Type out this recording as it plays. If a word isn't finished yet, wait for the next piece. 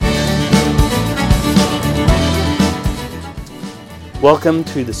Welcome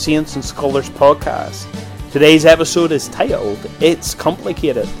to the Saints and Scholars podcast. Today's episode is titled, It's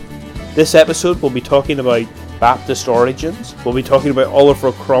Complicated. This episode will be talking about Baptist origins, we'll be talking about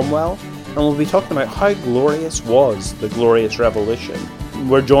Oliver Cromwell, and we'll be talking about how glorious was the Glorious Revolution.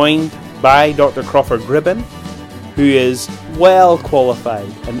 We're joined by Dr. Crawford Gribben, who is well qualified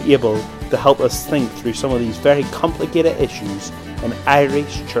and able to help us think through some of these very complicated issues in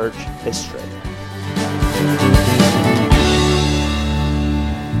Irish church history.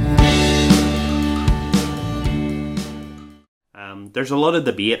 There's a lot of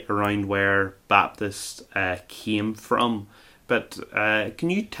debate around where Baptist came from, but can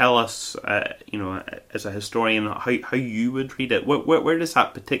you tell us, as a historian, how you would read it? Where does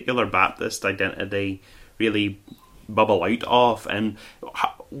that particular Baptist identity really bubble out of, and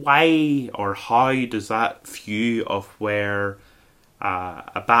why or how does that view of where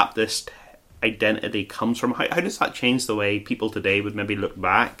a Baptist identity comes from, how does that change the way people today would maybe look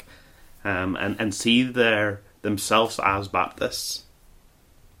back and see themselves as Baptists?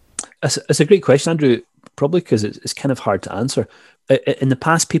 It's a great question, Andrew, probably because it's kind of hard to answer. In the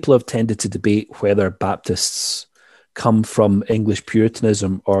past, people have tended to debate whether Baptists come from English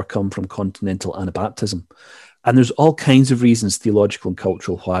Puritanism or come from continental Anabaptism. And there's all kinds of reasons, theological and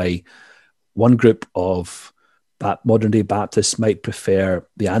cultural, why one group of modern-day Baptists might prefer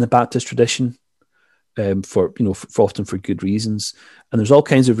the Anabaptist tradition, for often for good reasons. And there's all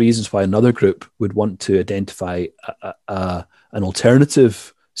kinds of reasons why another group would want to identify an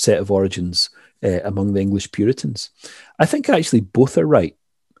alternative set of origins among the English Puritans. I think actually both are right.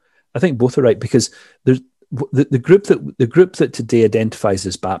 Because there's the group that today identifies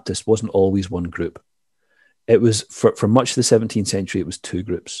as Baptist wasn't always one group. It was for much of the 17th century, it was two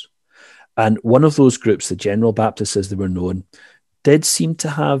groups. And one of those groups, the General Baptists as they were known, did seem to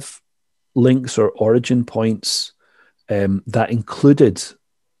have links or origin points that included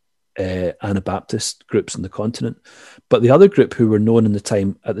Anabaptist groups on the continent. But the other group, who were known at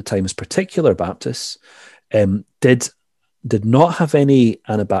the time as Particular Baptists, did not have any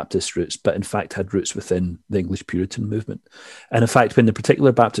Anabaptist roots, but in fact had roots within the English Puritan movement. And in fact, when the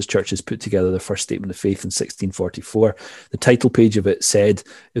Particular Baptist churches put together their first statement of faith in 1644, the title page of it said, it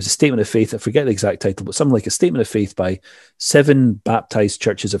was a statement of faith, I forget the exact title, but something like a statement of faith by 7 baptized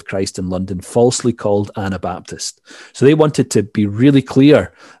churches of Christ in London, falsely called Anabaptist. So they wanted to be really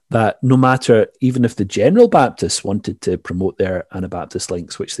clear that no matter, even if the General Baptists wanted to promote their Anabaptist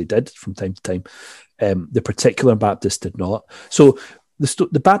links, which they did from time to time, the Particular Baptists did not. So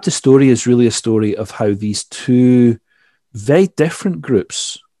the Baptist story is really a story of how these two very different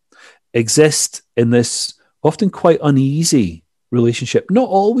groups exist in this often quite uneasy relationship. Not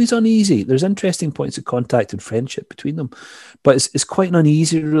always uneasy. There's interesting points of contact and friendship between them, but it's quite an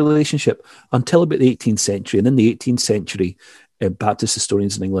uneasy relationship until about the 18th century. And in the 18th century, Baptist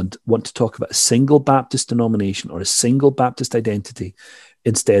historians in England want to talk about a single Baptist denomination or a single Baptist identity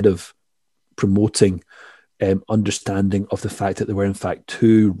instead of promoting understanding of the fact that there were in fact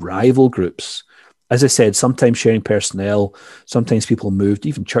two rival groups. As I said, sometimes sharing personnel, sometimes people moved,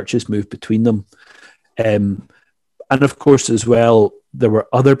 even churches moved between them. And of course, as well, there were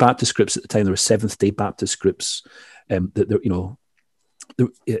other Baptist groups at the time. There were Seventh-day Baptist groups.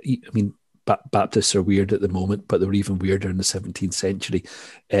 Baptists are weird at the moment, but they were even weirder in the 17th century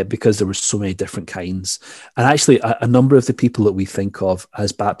because there were so many different kinds. And actually, a number of the people that we think of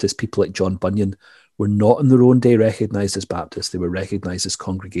as Baptists, people like John Bunyan, were not in their own day recognised as Baptists. They were recognised as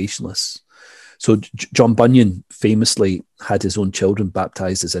Congregationalists. So John Bunyan famously had his own children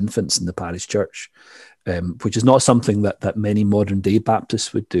baptised as infants in the parish church, which is not something that many modern day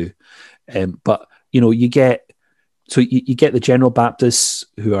Baptists would do. But you get the General Baptists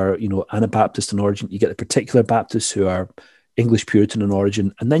who are, Anabaptist in origin. You get the Particular Baptists who are English Puritan in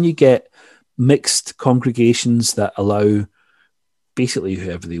origin. And then you get mixed congregations that allow basically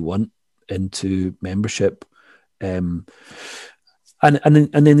whoever they want into membership. And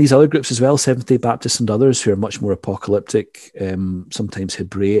then these other groups as well, Seventh-day Baptists and others who are much more apocalyptic, sometimes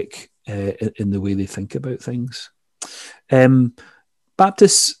Hebraic in the way they think about things.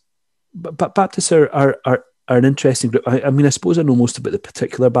 Baptists are an interesting group. I suppose I know most about the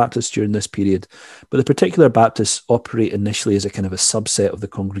Particular Baptists during this period, but the Particular Baptists operate initially as a kind of a subset of the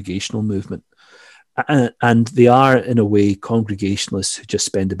Congregational movement. And they are, in a way, Congregationalists who just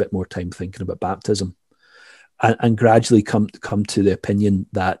spend a bit more time thinking about baptism and gradually come to the opinion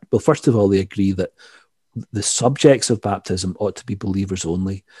that, well, first of all, they agree that the subjects of baptism ought to be believers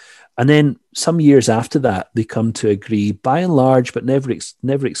only. And then some years after that, they come to agree, by and large, but never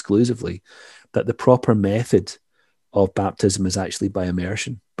exclusively, that the proper method of baptism is actually by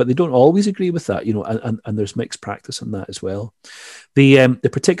immersion. but they don't always agree with that, and there's mixed practice on that as well. The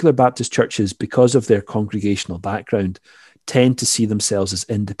particular Baptist churches, because of their congregational background, tend to see themselves as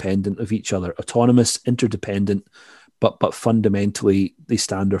independent of each other, autonomous, interdependent, but fundamentally they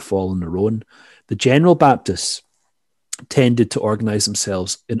stand or fall on their own. The General Baptists tended to organize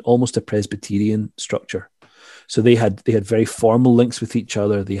themselves in almost a Presbyterian structure. So they had very formal links with each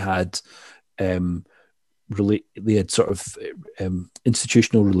other. They had sort of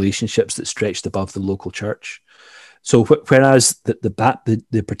institutional relationships that stretched above the local church. So whereas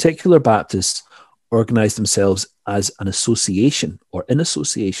the particular Baptists organized themselves as an association or in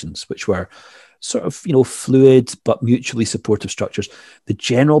associations, which were sort of fluid but mutually supportive structures, the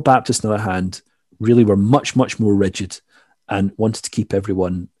General Baptists, on the other hand, really were much, much more rigid and wanted to keep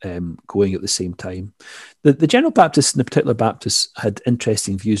everyone going at the same time. The General Baptists and the particular Baptists had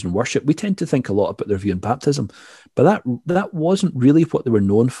interesting views on worship. We tend to think a lot about their view on baptism, but that wasn't really what they were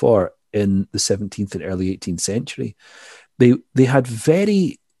known for in the 17th and early 18th century. They had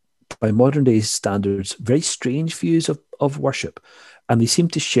by modern day standards, very strange views of worship, and they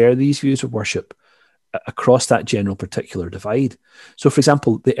seemed to share these views of worship across that general particular divide. So, for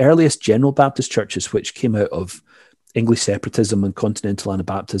example, the earliest General Baptist churches, which came out of English separatism and continental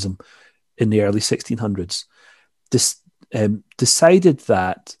Anabaptism in the early 1600s, decided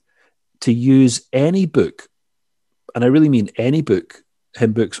that to use any book, and I really mean any book,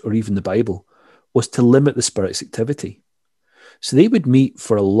 hymn books or even the Bible, was to limit the Spirit's activity. So they would meet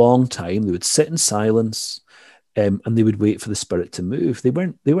for a long time. They would sit in silence, and they would wait for the Spirit to move. They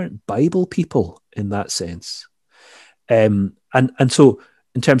weren't Bible people in that sense. And so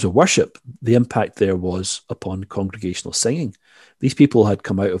in terms of worship, the impact there was upon congregational singing. These people had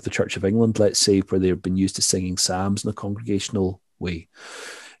come out of the Church of England, let's say, where they had been used to singing psalms in a congregational way.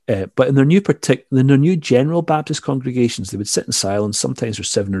 But in their new General Baptist congregations, they would sit in silence, sometimes for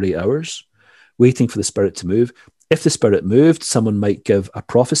 7 or 8 hours, waiting for the Spirit to move. If the Spirit moved, someone might give a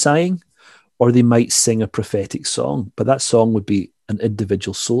prophesying, or they might sing a prophetic song, but that song would be an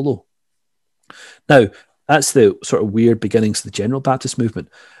individual solo. Now, that's the sort of weird beginnings of the General Baptist movement.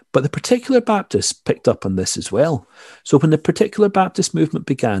 But the particular Baptists picked up on this as well. So when the particular Baptist movement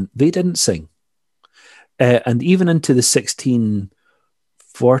began, they didn't sing. And even into the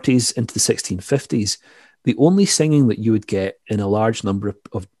 1640s, into the 1650s, the only singing that you would get in a large number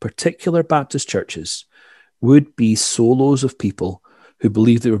of particular Baptist churches would be solos of people who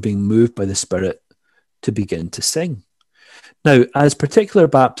believed they were being moved by the Spirit to begin to sing. Now, as particular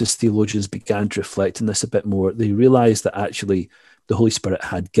Baptist theologians began to reflect on this a bit more, they realized that actually the Holy Spirit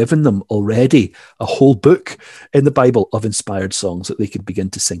had given them already a whole book in the Bible of inspired songs that they could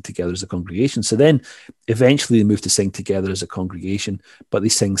begin to sing together as a congregation. So then eventually they moved to sing together as a congregation, but they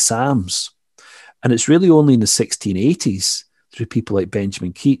sing psalms. And it's really only in the 1680s, through people like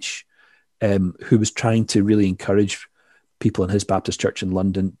Benjamin Keach, who was trying to really encourage people in his Baptist church in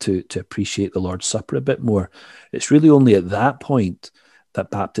London to appreciate the Lord's Supper a bit more. It's really only at that point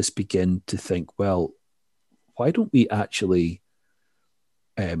that Baptists begin to think, well, why don't we actually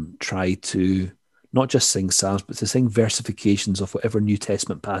try to not just sing psalms, but to sing versifications of whatever New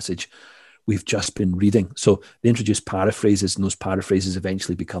Testament passage we've just been reading. So they introduced paraphrases, and those paraphrases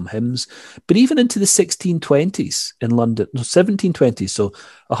eventually become hymns. But even into the 1620s in London, 1720s, so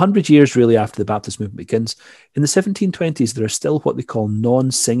 100 years really after the Baptist movement begins, in the 1720s, there are still what they call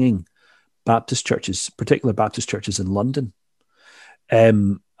non-singing Baptist churches, particular Baptist churches in London.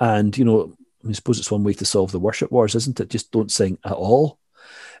 And, I suppose it's one way to solve the worship wars, isn't it? Just don't sing at all.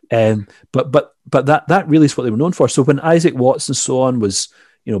 But that really is what they were known for. So when Isaac Watts and so on was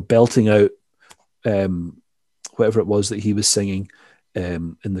belting out whatever it was that he was singing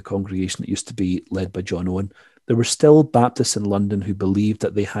in the congregation that used to be led by John Owen, there were still Baptists in London who believed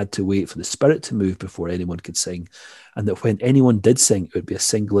that they had to wait for the Spirit to move before anyone could sing, and that when anyone did sing, it would be a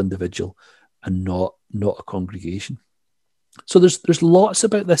single individual and not a congregation. So there's lots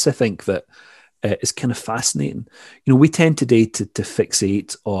about this, I think, that is kind of fascinating. We tend today to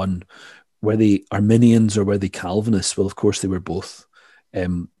fixate on were they Arminians or were they Calvinists. Well, of course, they were both.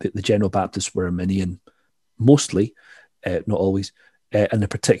 The General Baptists were Arminian, mostly, not always, and the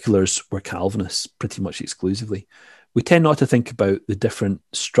particulars were Calvinists, pretty much exclusively. We tend not to think about the different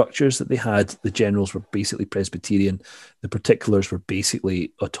structures that they had. The generals were basically Presbyterian. The particulars were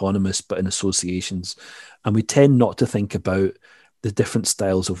basically autonomous, but in associations. And we tend not to think about the different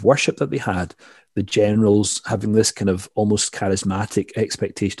styles of worship that they had. The generals having this kind of almost charismatic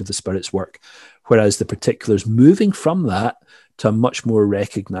expectation of the Spirit's work, whereas the particulars moving from that to a much more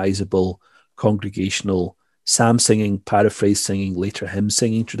recognizable congregational psalm singing, paraphrase singing, later hymn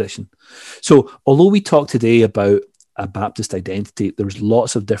singing tradition. So although we talk today about a Baptist identity. There was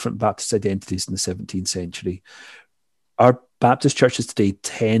lots of different Baptist identities in the 17th century. Our Baptist churches today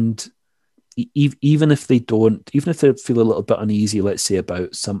tend, even if they feel a little bit uneasy, let's say,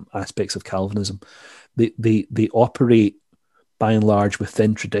 about some aspects of Calvinism, they operate by and large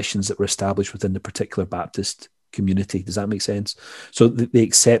within traditions that were established within the particular Baptist community. Does that make sense? So they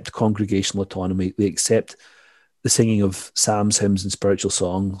accept congregational autonomy. They accept the singing of psalms, hymns, and spiritual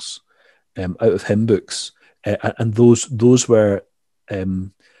songs out of hymn books, and those were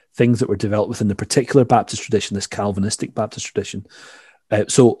things that were developed within the particular Baptist tradition, this Calvinistic Baptist tradition.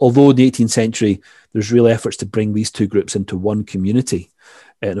 So although in the 18th century, there's real efforts to bring these two groups into one community,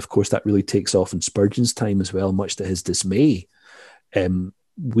 and of course that really takes off in Spurgeon's time as well, much to his dismay.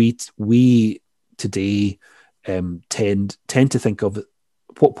 We today tend to think of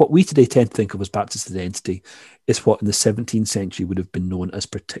what we today tend to think of as Baptist identity is what in the 17th century would have been known as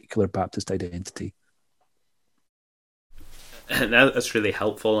particular Baptist identity. And that's really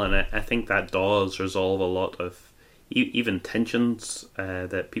helpful, and I think that does resolve a lot of even tensions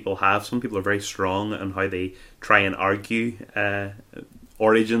that people have. Some people are very strong on how they try and argue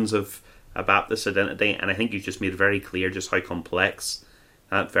origins of a Baptist identity, and I think you just made it very clear just how complex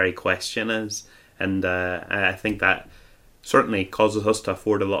that very question is. And I think that certainly causes us to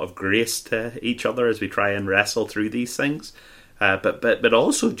afford a lot of grace to each other as we try and wrestle through these things. But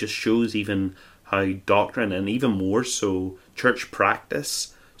also just shows even how doctrine, and even more so church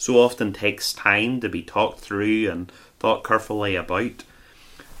practice, so often takes time to be talked through and thought carefully about.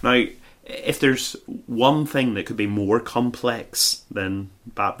 Now, if there's one thing that could be more complex than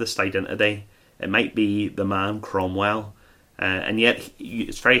Baptist identity, it might be the man Cromwell. And yet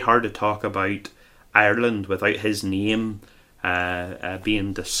it's very hard to talk about Ireland without his name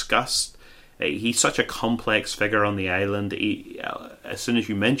being discussed. He's such a complex figure on the island. As soon as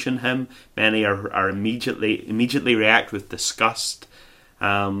you mention him, many are immediately react with disgust.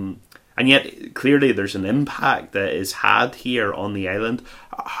 And yet, clearly, there's an impact that is had here on the island.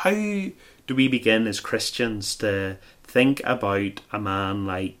 How do we begin as Christians to think about a man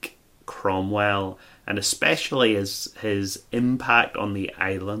like Cromwell, and especially his impact on the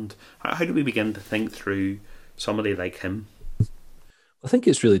island? How do we begin to think through somebody like him? I think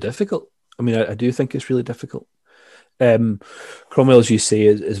it's really difficult. I mean, I do think it's really difficult. Cromwell, as you say,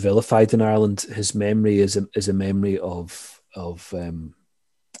 is vilified in Ireland. His memory is a memory of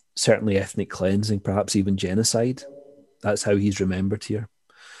certainly ethnic cleansing, perhaps even genocide. That's how he's remembered here.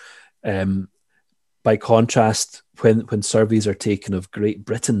 By contrast, when surveys are taken of Great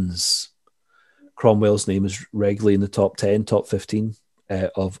Britons, Cromwell's name is regularly in the top 10, top 15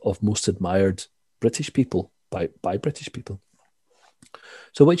 of most admired British people by British people.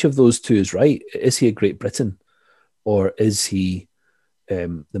 So which of those two is right? Is he a Great Briton, or is he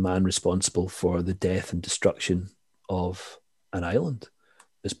the man responsible for the death and destruction of an island?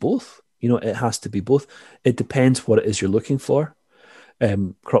 It's both. It has to be both. It depends what it is you're looking for.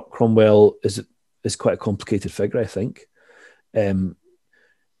 Cromwell is quite a complicated figure, I think.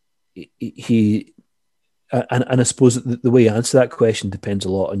 He I suppose the way you answer that question depends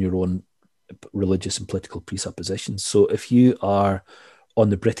a lot on your own religious and political presuppositions. So if you are on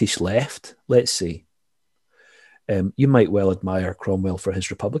the British left, let's say, you might well admire Cromwell for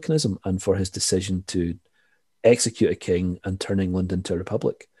his republicanism and for his decision to execute a king and turn England into a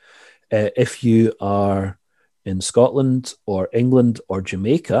republic. If you are in Scotland or England or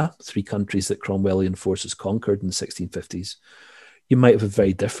Jamaica, three countries that Cromwellian forces conquered in the 1650s, you might have a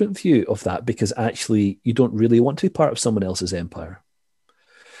very different view of that, because actually you don't really want to be part of someone else's empire.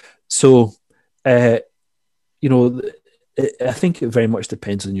 So, I think it very much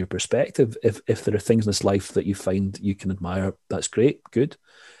depends on your perspective. If there are things in this life that you find you can admire, that's great, good.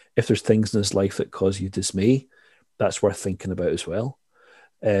 If there's things in this life that cause you dismay, that's worth thinking about as well.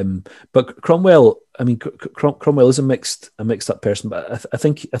 But Cromwell, Cromwell is a mixed up person, but I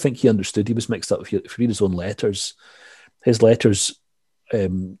think he understood he was mixed up. If you read his own letters, his letters, I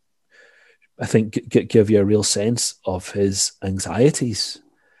think, give you a real sense of his anxieties.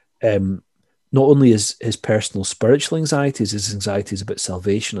 Not only his personal spiritual anxieties, his anxieties about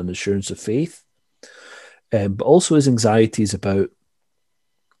salvation and assurance of faith, but also his anxieties about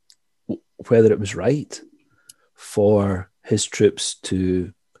whether it was right for his troops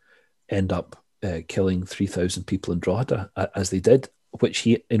to end up killing 3,000 people in Drogheda as they did, which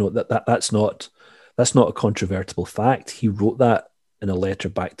that's not a controvertible fact. He wrote that in a letter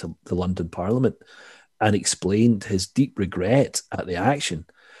back to the London Parliament and explained his deep regret at the action,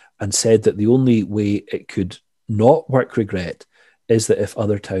 and said that the only way it could not work regret is that if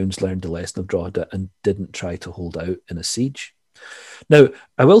other towns learned the lesson of Drogheda and didn't try to hold out in a siege. Now,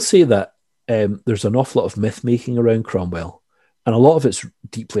 I will say that there's an awful lot of myth making around Cromwell, and a lot of it's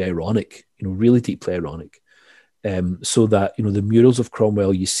deeply ironic, really deeply ironic. So that, the murals of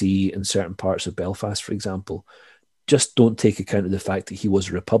Cromwell you see in certain parts of Belfast, for example, just don't take account of the fact that he was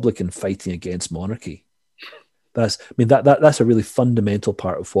a Republican fighting against monarchy. That's a really fundamental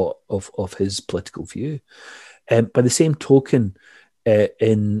part of his political view. By the same token,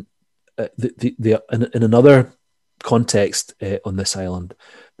 in another context on this island,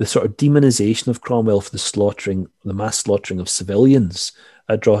 the sort of demonization of Cromwell for the mass slaughtering of civilians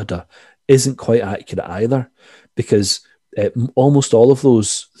at Drogheda isn't quite accurate either, because almost all of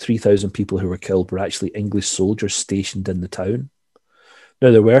those 3,000 people who were killed were actually English soldiers stationed in the town.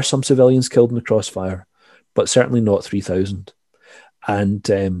 Now, there were some civilians killed in the crossfire, but certainly not 3,000. And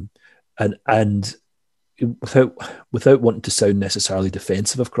without wanting to sound necessarily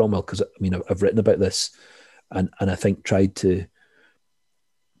defensive of Cromwell, because I've written about this, and I think tried to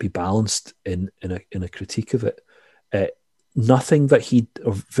be balanced in a critique of it. Nothing that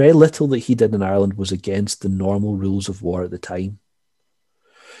or very little that he did in Ireland was against the normal rules of war at the time.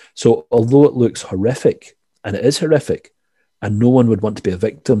 So although it looks horrific, and it is horrific, and no one would want to be a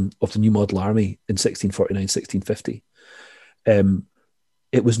victim of the New Model Army in 1649, 1650,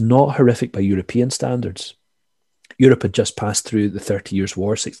 it was not horrific by European standards. Europe had just passed through the 30 Years' War,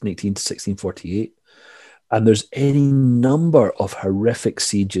 1618 to 1648, and there's any number of horrific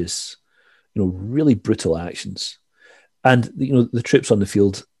sieges, really brutal actions. And, the troops on the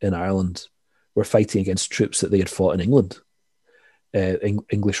field in Ireland were fighting against troops that they had fought in England,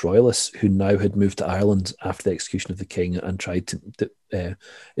 English royalists who now had moved to Ireland after the execution of the king and tried to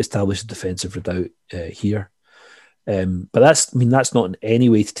establish a defensive redoubt here. But that's not in any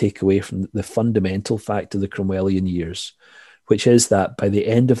way to take away from the fundamental fact of the Cromwellian years, which is that by the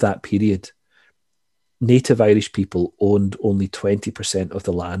end of that period, native Irish people owned only 20% of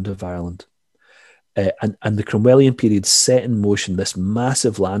the land of Ireland. And the Cromwellian period set in motion this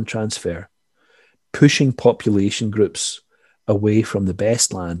massive land transfer, pushing population groups away from the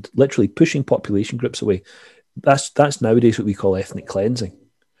best land, literally pushing population groups away. That's nowadays what we call ethnic cleansing.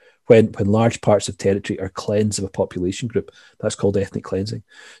 When large parts of territory are cleansed of a population group, that's called ethnic cleansing.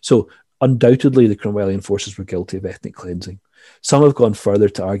 So undoubtedly the Cromwellian forces were guilty of ethnic cleansing. Some have gone further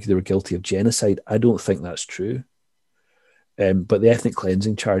to argue they were guilty of genocide. I don't think that's true. But the ethnic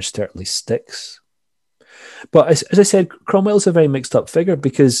cleansing charge certainly sticks. But as I said, Cromwell's a very mixed up figure,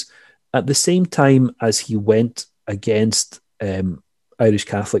 because at the same time as he went against Irish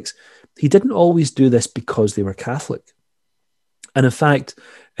Catholics, he didn't always do this because they were Catholic. And in fact,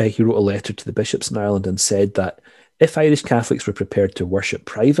 he wrote a letter to the bishops in Ireland and said that if Irish Catholics were prepared to worship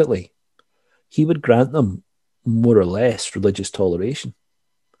privately, he would grant them more or less religious toleration.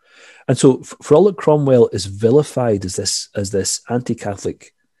 And so for all that Cromwell is vilified as this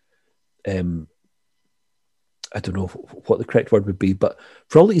anti-Catholic, I don't know what the correct word would be, but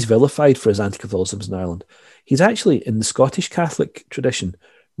for all that he's vilified for his anti-Catholicism in Ireland, he's actually, in the Scottish Catholic tradition,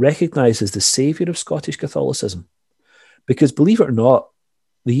 recognised as the saviour of Scottish Catholicism. Because believe it or not,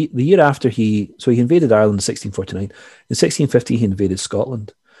 the year after he invaded Ireland in 1649. In 1650, he invaded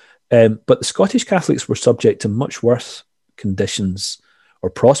Scotland. But the Scottish Catholics were subject to much worse conditions, or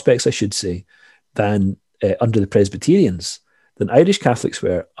prospects, I should say, than under the Presbyterians, than Irish Catholics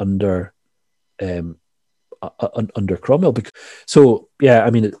were under Cromwell. So, yeah,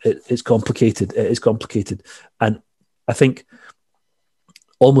 it's complicated. It is complicated. And I think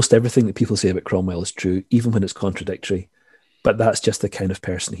almost everything that people say about Cromwell is true, even when it's contradictory. But that's just the kind of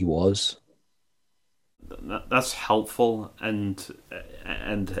person he was. That's helpful, and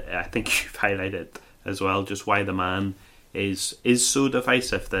I think you've highlighted as well just why the man is so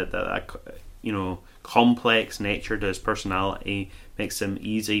divisive. That complex nature to his personality makes him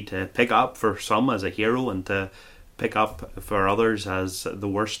easy to pick up for some as a hero, and to pick up for others as the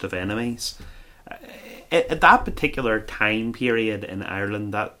worst of enemies. At that particular time period in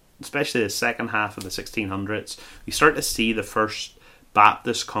Ireland, that especially the second half of the 1600s, we start to see the first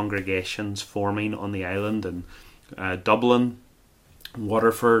Baptist congregations forming on the island in Dublin,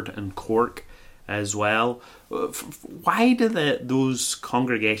 Waterford and Cork as well. Why do those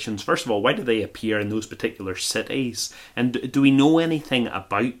congregations, first of all, why do they appear in those particular cities? And do we know anything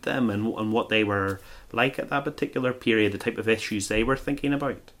about them and what they were like at that particular period, the type of issues they were thinking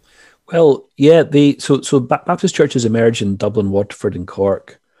about? Well, yeah, so Baptist churches emerged in Dublin, Waterford and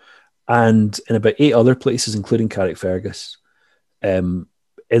Cork, and in about 8 other places, including Carrickfergus, in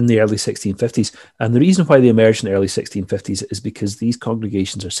the early 1650s. And the reason why they emerged in the early 1650s is because these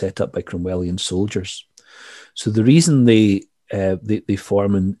congregations are set up by Cromwellian soldiers. So the reason they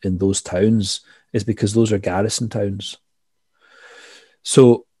form in those towns is because those are garrison towns.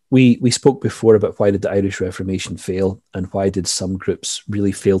 So we spoke before about why did the Irish Reformation fail and why did some groups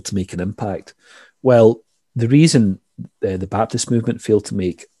really fail to make an impact. Well, the reason the Baptist movement failed to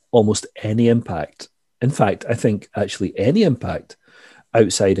make almost any impact, in fact, I think actually any impact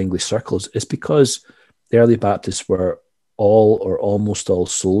outside English circles, is because the early Baptists were all or almost all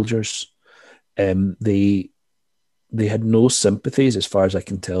soldiers. They had no sympathies, as far as I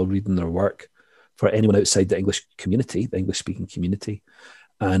can tell, reading their work, for anyone outside the English community, the English-speaking community.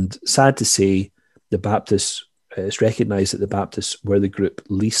 And sad to say, the Baptists, it's recognised that the Baptists were the group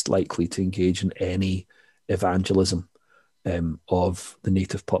least likely to engage in any evangelism of the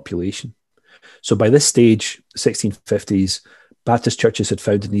native population. So by this stage, 1650s, Baptist churches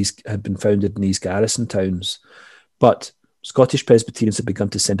had been founded in these garrison towns, but Scottish Presbyterians had begun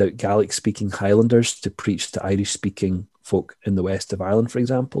to send out Gaelic-speaking Highlanders to preach to Irish-speaking folk in the west of Ireland, for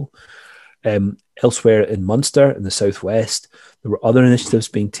example. Elsewhere in Munster, in the southwest, there were other initiatives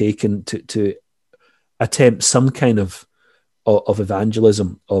being taken to attempt some kind of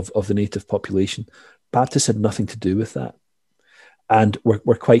evangelism of the native population. Baptists had nothing to do with that. And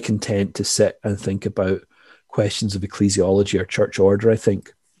we're quite content to sit and think about questions of ecclesiology or church order, I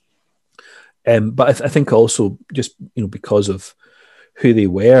think. But I think also just, because of who they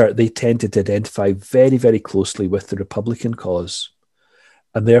were, they tended to identify very, very closely with the Republican cause.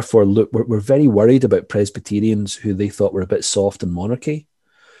 And therefore, we're very worried about Presbyterians who they thought were a bit soft in monarchy,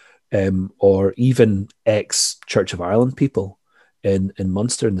 or even ex-Church of Ireland people in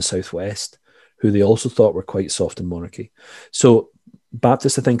Munster in the southwest, who they also thought were quite soft in monarchy. So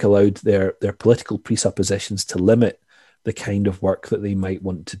Baptists, I think, allowed their political presuppositions to limit the kind of work that they might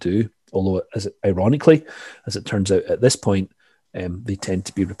want to do. Although, ironically, as it turns out at this point, they tend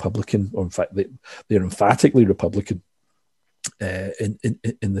to be Republican, or in fact, they're emphatically Republican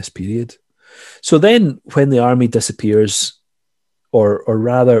in this period. So then, when the army disappears, or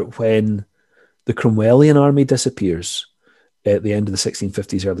rather, when the Cromwellian army disappears at the end of the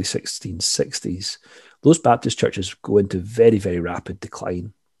 1650s, early 1660s, those Baptist churches go into very, very rapid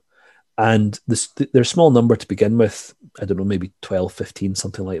decline. And they're a small number to begin with. I don't know, maybe 12, 15,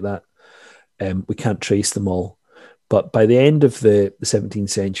 something like that. We can't trace them all. But by the end of the 17th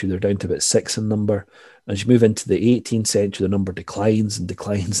century, they're down to about 6 in number. As you move into the 18th century, the number declines and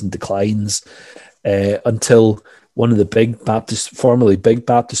declines and declines until one of the formerly big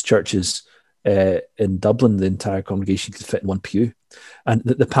Baptist churches in Dublin, the entire congregation could fit in one pew. And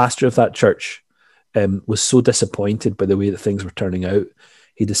the pastor of that church was so disappointed by the way that things were turning out,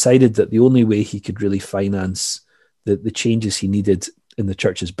 he decided that the only way he could really finance the changes he needed in the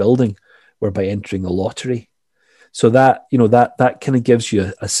church's building were by entering a lottery. So that kind of gives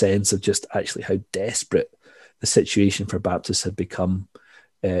you a sense of just actually how desperate the situation for Baptists had become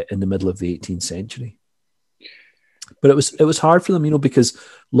in the middle of the 18th century. But it was hard for them, because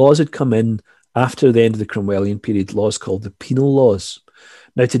laws had come in after the end of the Cromwellian period, laws called the penal laws.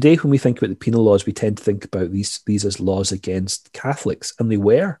 Now, today, when we think about the penal laws, we tend to think about these as laws against Catholics, and they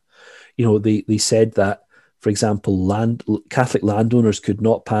were. They said that, for example, Catholic landowners could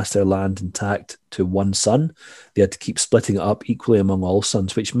not pass their land intact to one son. They had to keep splitting it up equally among all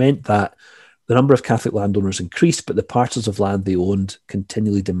sons, which meant that the number of Catholic landowners increased, but the parcels of land they owned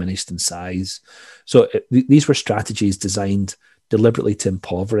continually diminished in size. So these were strategies designed deliberately to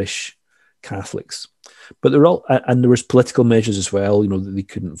impoverish Catholics. But there was political measures as well. That they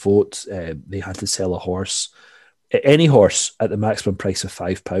couldn't vote. They had to sell a horse, any horse, at the maximum price of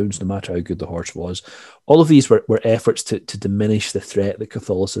 £5, no matter how good the horse was. All of these were efforts to diminish the threat that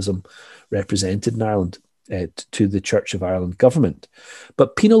Catholicism represented in Ireland to the Church of Ireland government.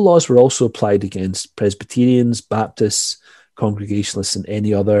 But penal laws were also applied against Presbyterians, Baptists, Congregationalists, and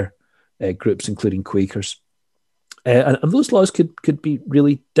any other groups, including Quakers. And those laws could be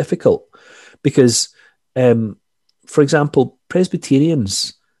really difficult because, for example,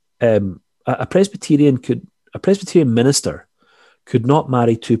 Presbyterians, a Presbyterian minister could not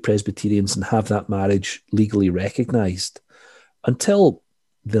marry two Presbyterians and have that marriage legally recognised until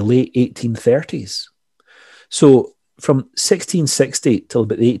the late 1830s. So from 1660 till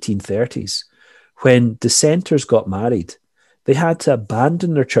about the 1830s, when dissenters got married, they had to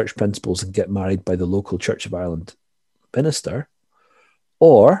abandon their church principles and get married by the local Church of Ireland minister,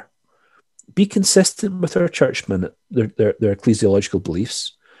 or be consistent with their churchmen, their ecclesiological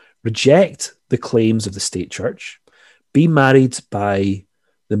beliefs, reject the claims of the state church, be married by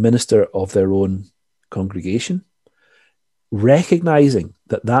the minister of their own congregation, recognizing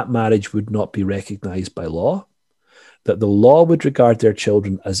that marriage would not be recognized by law, that the law would regard their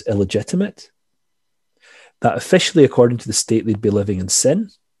children as illegitimate, that officially, according to the state, they'd be living in sin,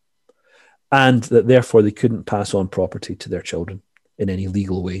 and that therefore they couldn't pass on property to their children. in any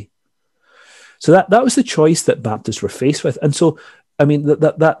legal way. So that was the choice that Baptists were faced with. And so, I mean,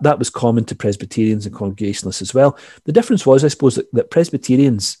 that was common to Presbyterians and Congregationalists as well. The difference was, I suppose, that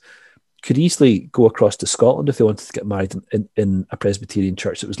Presbyterians could easily go across to Scotland if they wanted to get married in a Presbyterian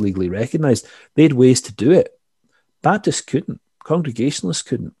church that was legally recognised. They had ways to do it. Baptists couldn't. Congregationalists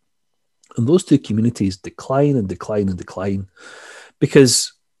couldn't. And those two communities decline and decline and decline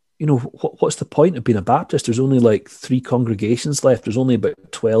because, you know, what's the point of being a Baptist? There's only like 3 congregations left. There's only about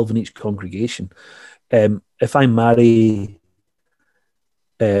 12 in each congregation. If I marry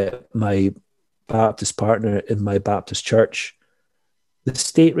my Baptist partner in my Baptist church, the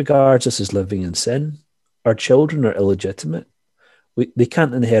state regards us as living in sin. Our children are illegitimate. They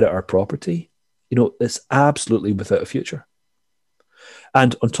can't inherit our property. You know, it's absolutely without a future.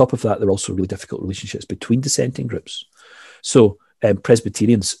 And on top of that, there are also really difficult relationships between dissenting groups. So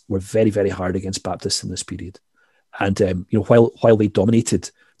Presbyterians were very, very hard against Baptists in this period. And you know, while they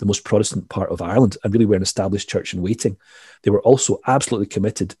dominated the most Protestant part of Ireland and really were an established church in waiting, they were also absolutely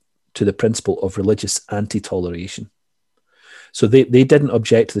committed to the principle of religious anti-toleration. So they didn't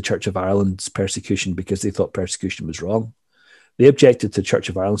object to the Church of Ireland's persecution because they thought persecution was wrong. They objected to the Church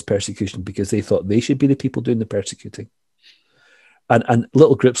of Ireland's persecution because they thought they should be the people doing the persecuting. And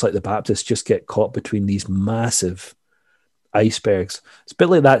little groups like the Baptists just get caught between these massive icebergs. It's a bit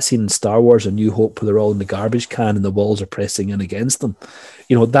like that scene in Star Wars: A New Hope, where they're all in the garbage can and the walls are pressing in against them.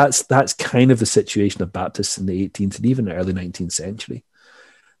 You know, that's kind of the situation of Baptists in the 18th and even early 19th century.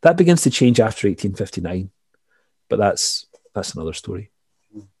 That begins to change after 1859, but that's another story.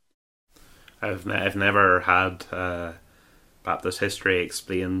 I've never had Baptist history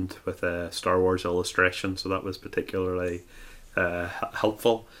explained with a Star Wars illustration, so that was particularly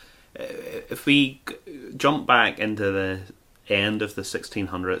helpful. If we jump back into the end of the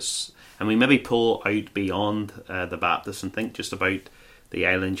 1600s and we maybe pull out beyond the Baptists and think just about the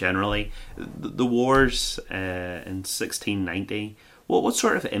island generally, the wars in 1690, what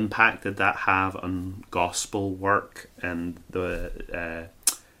sort of impact did that have on gospel work and the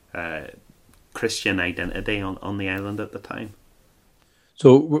Christian identity on the island at the time?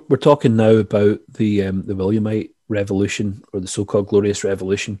 So we're talking now about the Williamite Revolution, or the so-called Glorious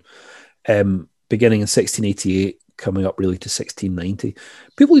Revolution, beginning in 1688, coming up really to 1690.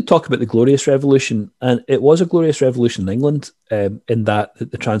 People talk about the Glorious Revolution, and it was a glorious revolution in England, in that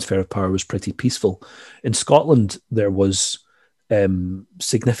the transfer of power was pretty peaceful. In Scotland, there was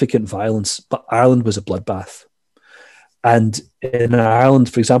significant violence, but Ireland was a bloodbath. And in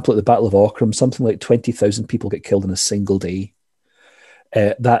Ireland, for example, at the Battle of Aughrim, something like 20,000 people get killed in a single day.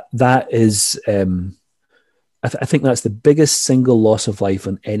 That is... I think that's the biggest single loss of life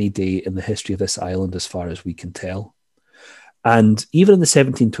on any day in the history of this island, as far as we can tell. And even in the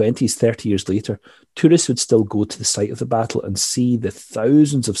 1720s, 30 years later, tourists would still go to the site of the battle and see the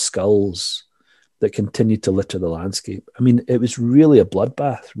thousands of skulls that continued to litter the landscape. I mean, it was really a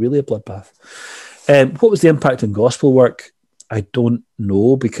bloodbath, really a bloodbath. What was the impact on gospel work? I don't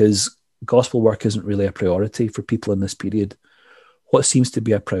know, because gospel work isn't really a priority for people in this period. What seems to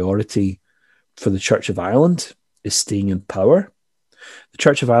be a priority for the Church of Ireland is staying in power. The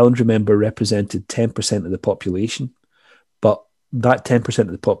Church of Ireland, remember, represented 10% of the population, but that 10%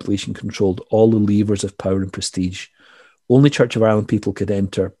 of the population controlled all the levers of power and prestige. Only Church of Ireland people could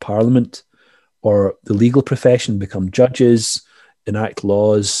enter Parliament or the legal profession, become judges, enact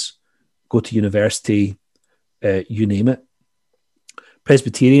laws, go to university, you name it.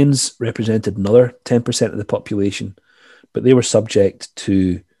 Presbyterians represented another 10% of the population, but they were subject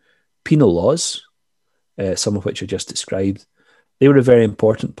to penal laws, some of which I just described. They were a very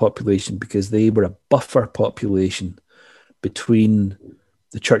important population because they were a buffer population between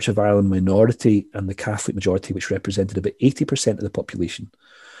the Church of Ireland minority and the Catholic majority, which represented about 80% of the population.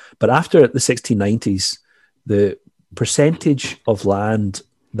 But after the 1690s, the percentage of land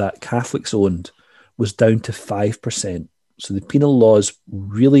that Catholics owned was down to 5%. So the penal laws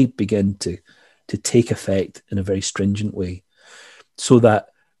really begin to take effect in a very stringent way, so that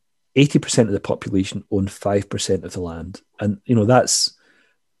 80% of the population owned 5% of the land. And, you know, that's,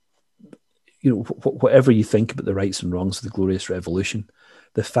 you know, whatever you think about the rights and wrongs of the Glorious Revolution,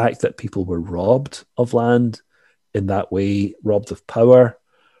 the fact that people were robbed of land in that way, robbed of power,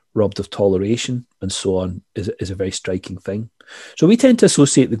 robbed of toleration, and so on, is a very striking thing. So we tend to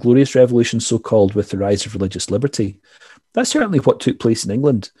associate the Glorious Revolution, so-called, with the rise of religious liberty. That's certainly what took place in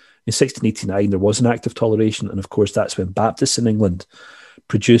England. In 1689, there was an act of toleration, and of course that's when Baptists in England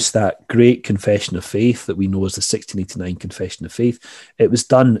produced that great confession of faith that we know as the 1689 Confession of Faith. It was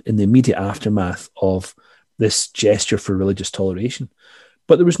done in the immediate aftermath of this gesture for religious toleration.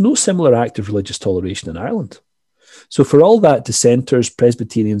 But there was no similar act of religious toleration in Ireland. So for all that, dissenters,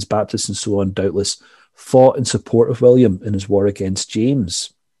 Presbyterians, Baptists, and so on, doubtless fought in support of William in his war against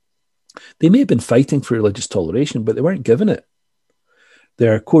James. They may have been fighting for religious toleration, but they weren't given it.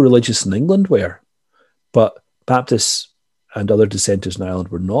 Their co-religious in England were, but Baptists and other dissenters in Ireland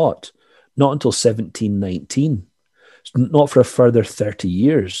were not until 1719. Not for a further 30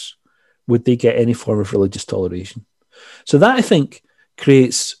 years would they get any form of religious toleration. So that, I think,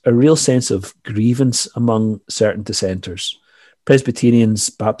 creates a real sense of grievance among certain dissenters. Presbyterians,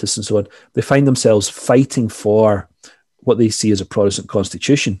 Baptists, and so on, they find themselves fighting for what they see as a Protestant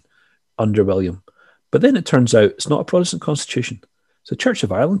constitution under William. But then it turns out it's not a Protestant constitution. It's a Church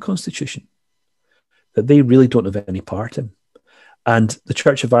of Ireland constitution that they really don't have any part in. And the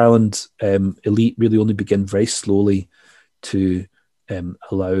Church of Ireland elite really only begin very slowly to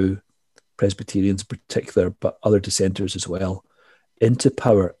allow Presbyterians in particular, but other dissenters as well, into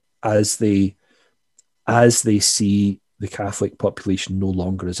power as they see the Catholic population no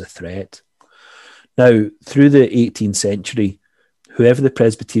longer as a threat. Now, through the 18th century, whoever the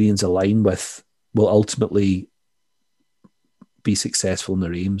Presbyterians align with will ultimately be successful in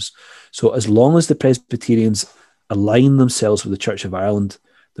their aims. So as long as the Presbyterians align themselves with the Church of Ireland,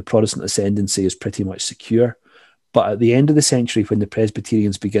 the Protestant ascendancy is pretty much secure. But at the end of the century, when the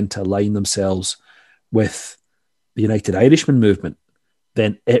Presbyterians begin to align themselves with the United Irishman movement,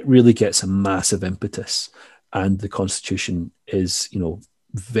 then it really gets a massive impetus, and the Constitution is,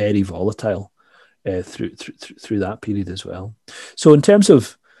 very volatile through that period as well. So in terms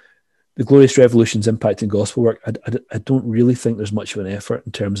of the Glorious Revolution's impact in gospel work, I don't really think there's much of an effort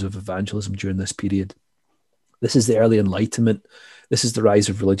in terms of evangelism during this period. This is the early Enlightenment. This is the rise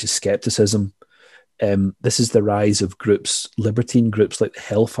of religious skepticism. This is the rise of libertine groups like the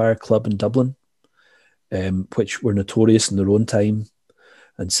Hellfire Club in Dublin, which were notorious in their own time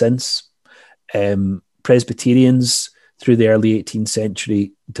and since. Presbyterians through the early 18th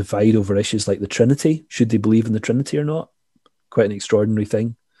century divide over issues like the Trinity. Should they believe in the Trinity or not? Quite an extraordinary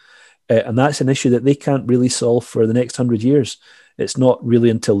thing. And that's an issue that they can't really solve for the next 100 years. It's not really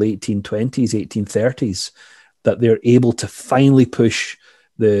until the 1820s, 1830s that they're able to finally push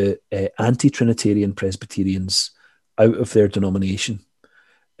the anti-Trinitarian Presbyterians out of their denomination.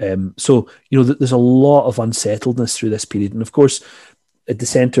 So, there's a lot of unsettledness through this period. And of course,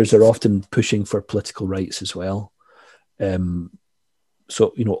 dissenters are often pushing for political rights as well. So,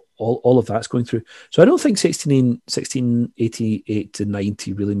 all of that's going through. So I don't think 1688 to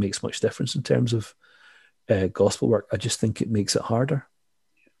 90 really makes much difference in terms of gospel work. I just think it makes it harder.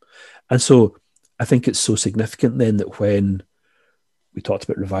 And so I think it's so significant then that when we talked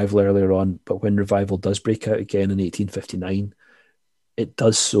about revival earlier on, but when revival does break out again in 1859, it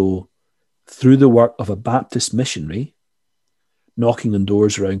does so through the work of a Baptist missionary knocking on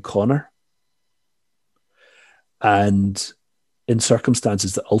doors around Connor, and in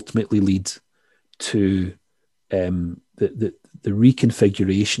circumstances that ultimately lead to the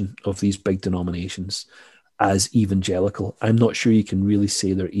reconfiguration of these big denominations as evangelical. I'm not sure you can really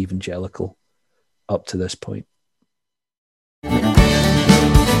say they're evangelical up to this point.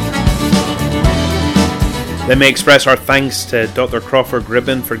 Let me express our thanks to Dr. Crawford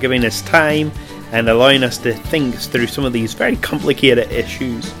Gribben for giving us time and allowing us to think through some of these very complicated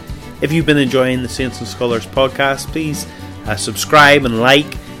issues. If you've been enjoying the Saints and Scholars podcast, please subscribe and like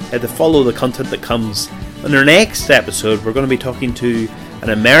to follow the content that comes. In our next episode, we're going to be talking to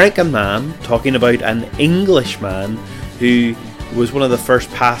an American man talking about an English man who was one of the first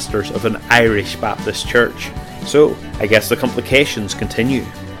pastors of an Irish Baptist church. So I guess the complications continue.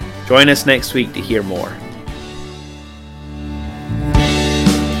 Join us next week to hear more.